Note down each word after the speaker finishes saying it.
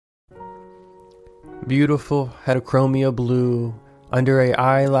Beautiful heterochromia blue, under a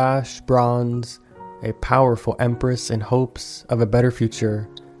eyelash bronze, a powerful empress in hopes of a better future,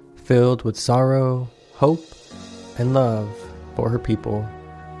 filled with sorrow, hope, and love for her people.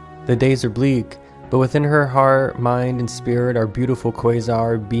 The days are bleak, but within her heart, mind, and spirit are beautiful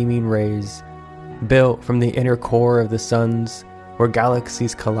quasar beaming rays, built from the inner core of the suns, where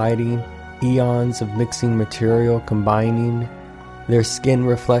galaxies colliding, eons of mixing material combining. Their skin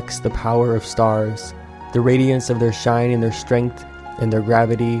reflects the power of stars, the radiance of their shine and their strength and their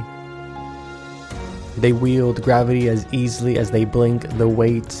gravity. They wield gravity as easily as they blink the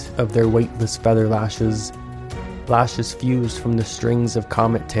weight of their weightless feather lashes. Lashes fused from the strings of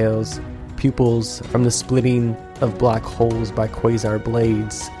comet tails, pupils from the splitting of black holes by quasar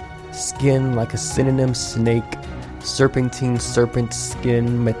blades. Skin like a synonym snake, serpentine serpent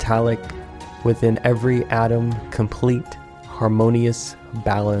skin, metallic, within every atom, complete, harmonious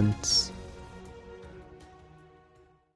balance.